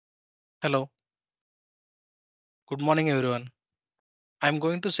Hello, good morning everyone. I'm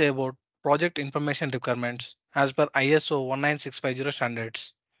going to say about project information requirements as per ISO 19650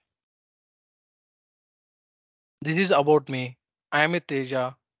 standards. This is about me. I am a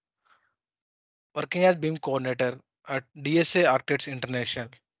Teja, working as BIM coordinator at DSA Architects International.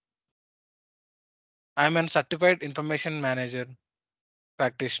 I am a certified information manager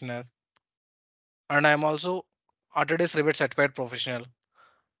practitioner and I am also Autodesk Revit certified professional.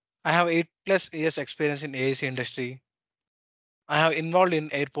 I have 8 plus years experience in AEC industry. I have involved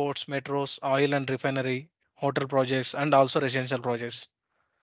in airports, metros, oil and refinery, hotel projects and also residential projects.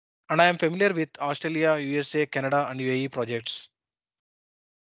 And I am familiar with Australia, USA, Canada, and UAE projects.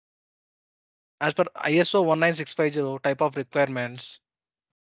 As per ISO 19650 type of requirements,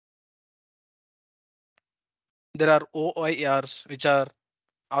 there are OIRs, which are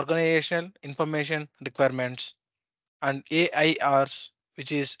organizational information requirements, and AIRs,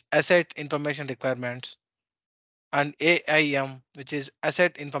 which is asset information requirements, and AIM, which is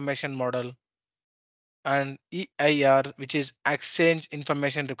asset information model, and EIR, which is exchange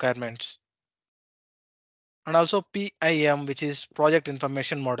information requirements, and also PIM, which is project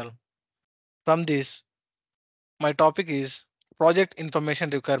information model. From this, my topic is project information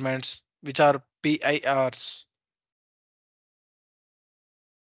requirements, which are PIRs.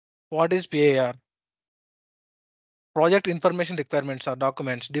 What is PIR? Project information requirements are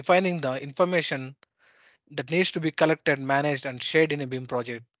documents defining the information that needs to be collected, managed, and shared in a BIM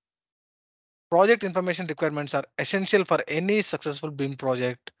project. Project information requirements are essential for any successful BIM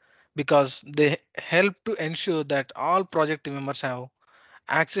project because they help to ensure that all project team members have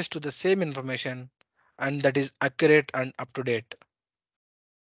access to the same information and that is accurate and up to date.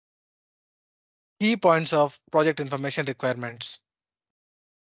 Key points of project information requirements: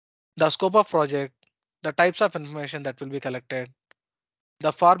 the scope of project, the types of information that will be collected,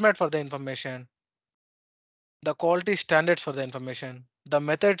 the format for the information, the quality standards for the information, the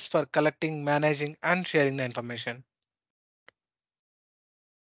methods for collecting, managing, and sharing the information.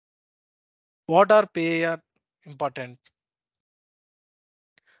 What are PAR important?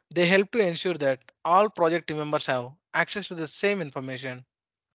 They help to ensure that all project team members have access to the same information.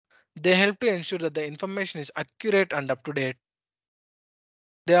 They help to ensure that the information is accurate and up to date.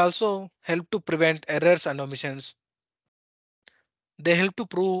 They also help to prevent errors and omissions. They help to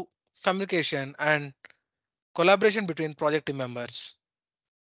prove communication and collaboration between project team members.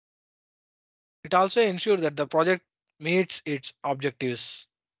 It also ensures that the project meets its objectives.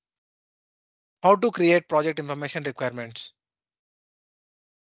 How to create project information requirements.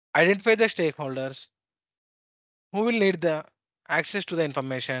 Identify the stakeholders who will need the access to the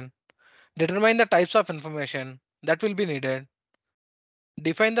information. Determine the types of information that will be needed.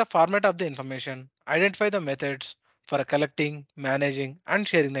 Define the format of the information. Identify the methods for collecting, managing, and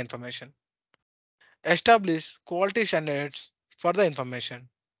sharing the information. Establish quality standards for the information.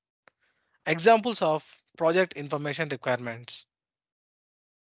 Examples of project information requirements.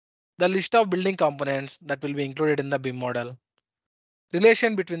 The list of building components that will be included in the BIM model.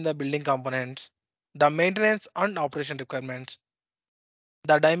 Relation between the building components. The maintenance and operation requirements.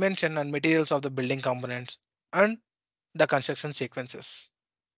 The dimension and materials of the building components. And the construction sequences.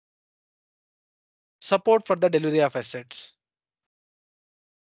 Support for the delivery of assets.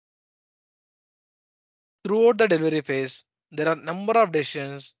 Throughout the delivery phase, there are number of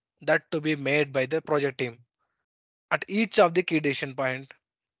decisions that to be made by the project team. At each of the key decision point,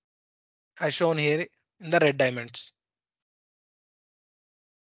 as shown here in the red diamonds.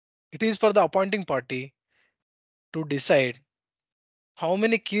 It is for the appointing party to decide how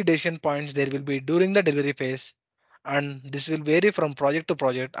many key decision points there will be during the delivery phase, and this will vary from project to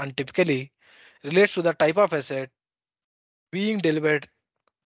project and typically relates to the type of asset being delivered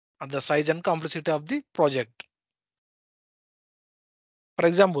and the size and complexity of the project. For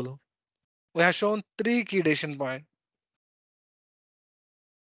example, we have shown three key decision points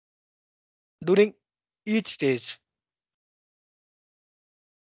during each stage.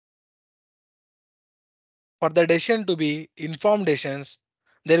 For the decision to be informed decisions,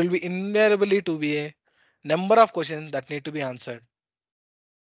 there will be invariably to be a number of questions that need to be answered.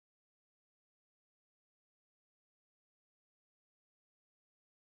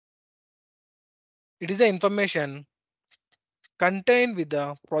 It is the information contained with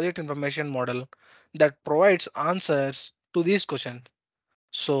the project information model that provides answers to these questions.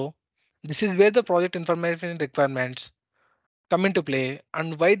 So this is where the project information requirements come into play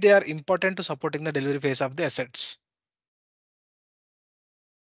and why they are important to supporting the delivery phase of the assets.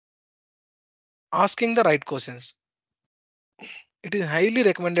 Asking the right questions. It is highly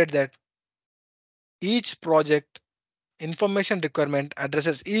recommended that each project information requirement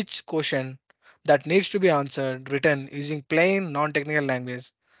addresses each question that needs to be answered written using plain non-technical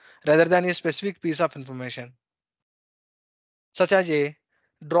language rather than a specific piece of information, such as a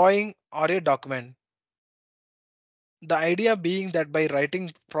drawing or a document. The idea being that by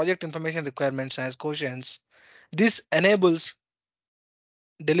writing project information requirements as questions, this enables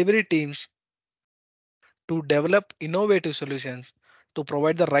delivery teams to develop innovative solutions to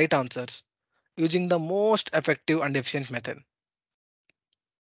provide the right answers using the most effective and efficient method.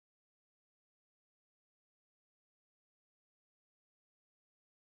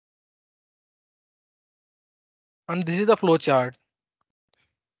 And this is the flow chart,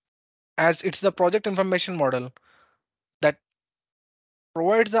 as it's the project information model that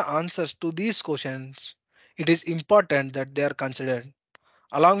provides the answers to these questions. It is important that they are considered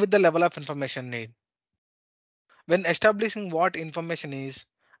along with the level of information need. When establishing what information is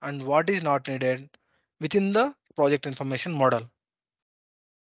and what is not needed within the project information model.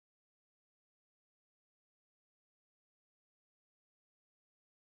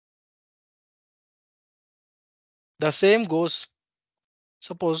 The same goes,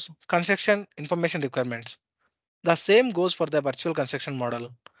 suppose construction information requirements. The same goes for the virtual construction model.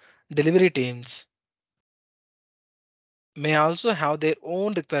 Delivery teams may also have their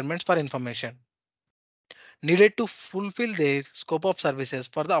own requirements for information needed to fulfill their scope of services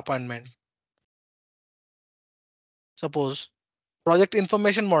for the appointment. Suppose project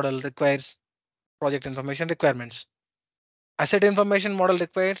information model requires project information requirements. Asset information model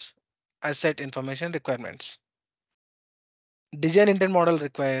requires asset information requirements. Design intent model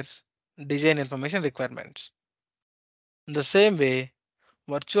requires design information requirements. In the same way,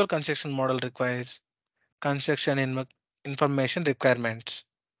 virtual construction model requires construction information requirements.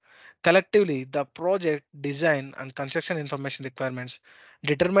 Collectively, the project design and construction information requirements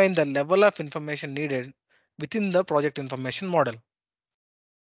determine the level of information needed within the project information model.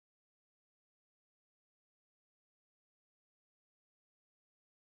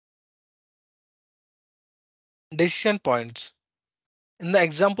 Decision points. In the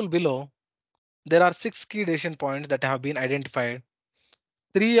example below, there are 6 key decision points that have been identified,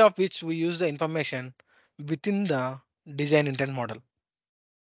 3 of which we use the information within the design intent model,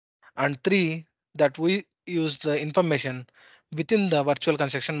 and 3 that we use the information within the virtual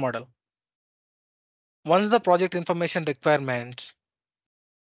construction model. Once the project information requirements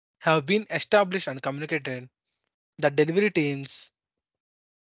have been established and communicated, the delivery teams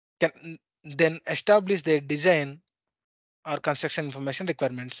can then establish their design or construction information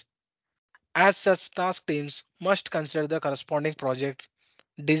requirements. As such, task teams must consider the corresponding project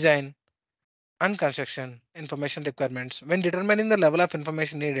design and construction information requirements when determining the level of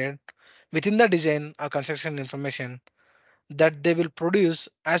information needed within the design or construction information that they will produce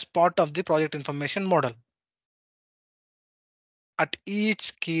as part of the project information model at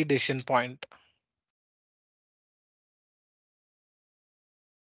each key decision point.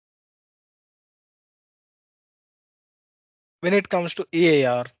 When it comes to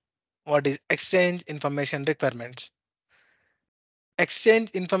EAR, what is exchange information requirements? Exchange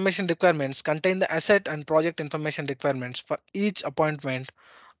information requirements contain the asset and project information requirements for each appointment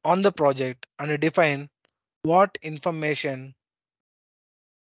on the project and define what information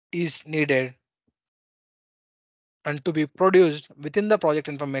is needed and to be produced within the project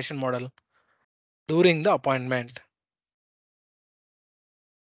information model during the appointment.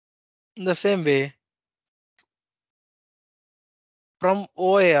 In the same way, from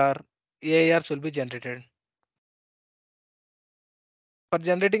OAR, AIRs will be generated. For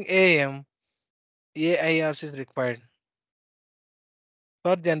generating AAM, AIRs is required.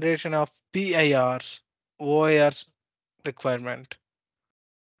 For generation of PIRs, OARs requirement.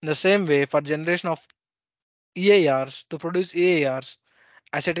 In the same way, for generation of EARs, to produce EARs,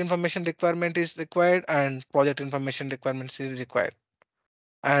 asset information requirement is required and project information requirements is required.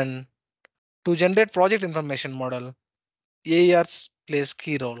 And to generate project information model, EARs plays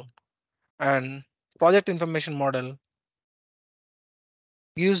key role and project information model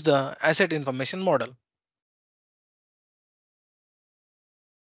gives the asset information model.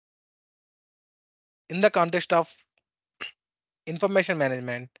 In the context of information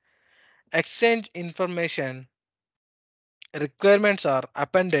management, exchange information requirements are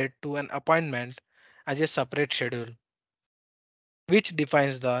appended to an appointment as a separate schedule, which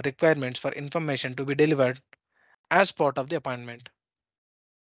defines the requirements for information to be delivered as part of the appointment.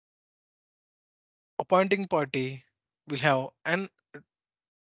 Appointing party will have an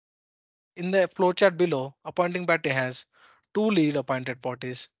in the flowchart below, appointing party has 2 lead appointed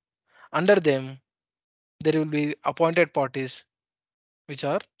parties. Under them, there will be appointed parties which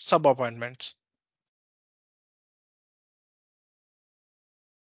are sub appointments.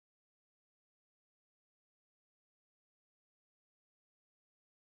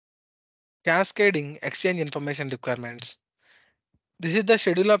 Cascading exchange information requirements. This is the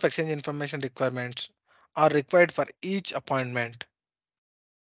schedule of exchange information requirements are required for each appointment.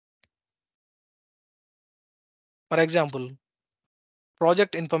 For example,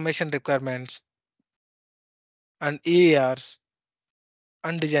 project information requirements and EARs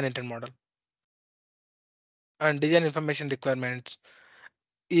and design intent model and design information requirements,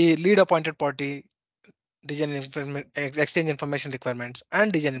 lead appointed party exchange information requirements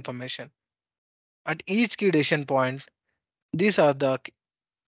and design information. At each key decision point, these are the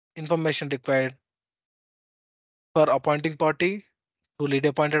information required for appointing party, to lead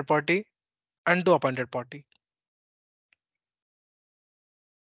appointed party, and to appointed party.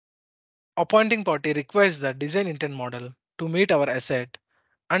 Appointing party requires the design intent model to meet our asset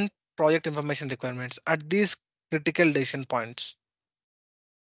and project information requirements at these critical decision points.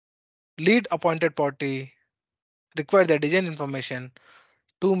 Lead appointed party require the design information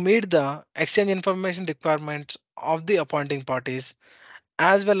to meet the exchange information requirements of the appointing parties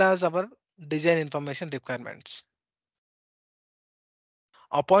as well as our design information requirements.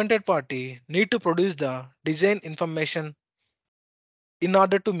 Appointed party need to produce the design information in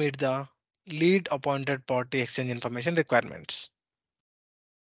order to meet the lead appointed party exchange information requirements.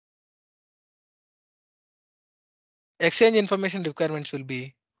 Exchange information requirements will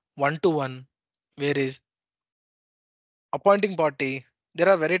be one-to-one, whereas appointing party, there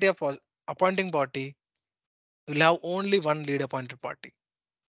are variety of appointing party will have only one lead appointed party.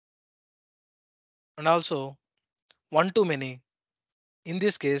 And also one-to-many. In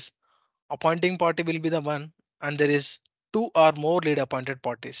this case, appointing party will be the one and there is two or more lead appointed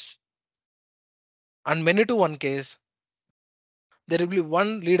parties. And many to one case, there will be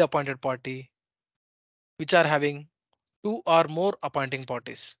one lead appointed party which are having two or more appointing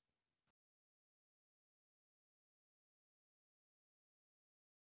parties.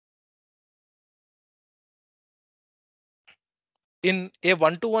 In a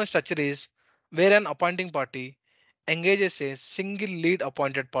one-to-one structure is where an appointing party engages a single lead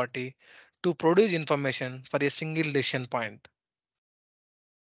appointed party to produce information for a single decision point.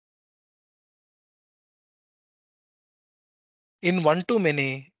 In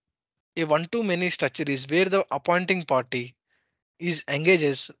one-to-many, a one-to-many structure is where the appointing party is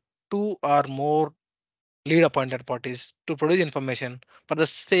engages two or more lead appointed parties to produce information for the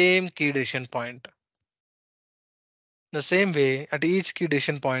same key decision point. The same way, at each key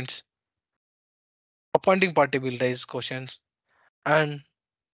decision points, appointing party will raise questions and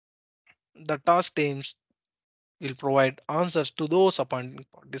the task teams will provide answers to those appointing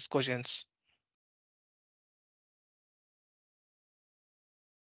parties questions.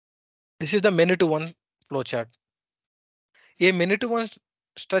 This is the many to one flowchart. A many to one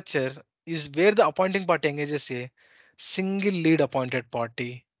structure is where the appointing party engages a single lead appointed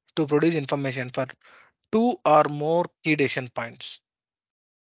party to produce information for two or more key decision points.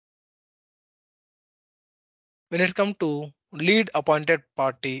 When it comes to lead appointed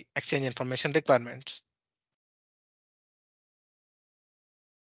party exchange information requirements,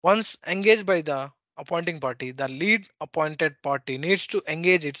 once engaged by the appointing party, the lead appointed party needs to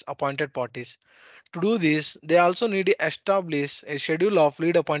engage its appointed parties. To do this, they also need to establish a schedule of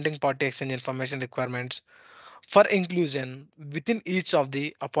lead appointing party exchange information requirements for inclusion within each of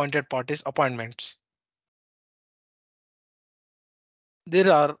the appointed parties appointments.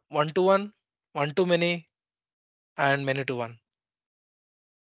 There are one-to-one, one-to-many, and many-to-one.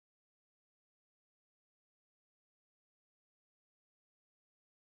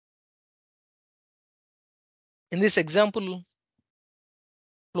 In this example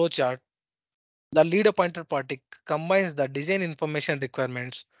flowchart, the lead appointed party combines the design information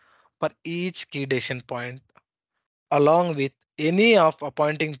requirements for each key decision point along with any of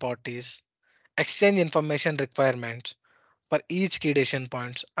appointing parties exchange information requirements for each key decision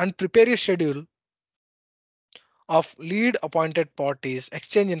points and prepare a schedule of lead appointed parties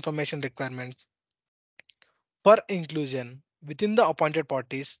exchange information requirements for inclusion within the appointed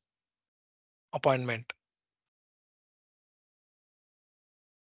parties appointment.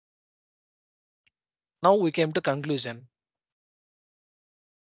 Now we came to conclusion.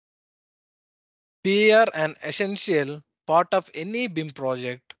 PAR an essential part of any BIM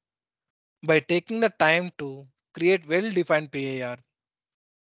project. By taking the time to create well-defined PAR,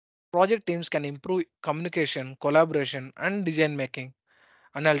 project teams can improve communication, collaboration, and design making,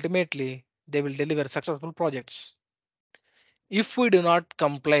 and ultimately they will deliver successful projects. If we do not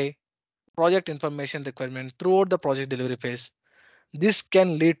comply project information requirement throughout the project delivery phase, this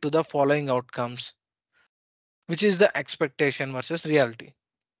can lead to the following outcomes, which is the expectation versus reality.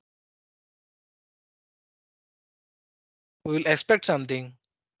 We will expect something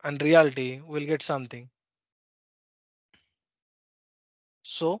and reality, we'll get something.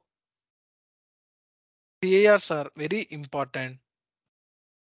 So PIRs are very important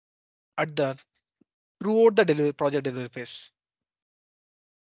at the throughout the delivery project delivery phase.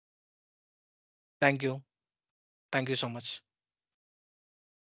 Thank you. Thank you so much.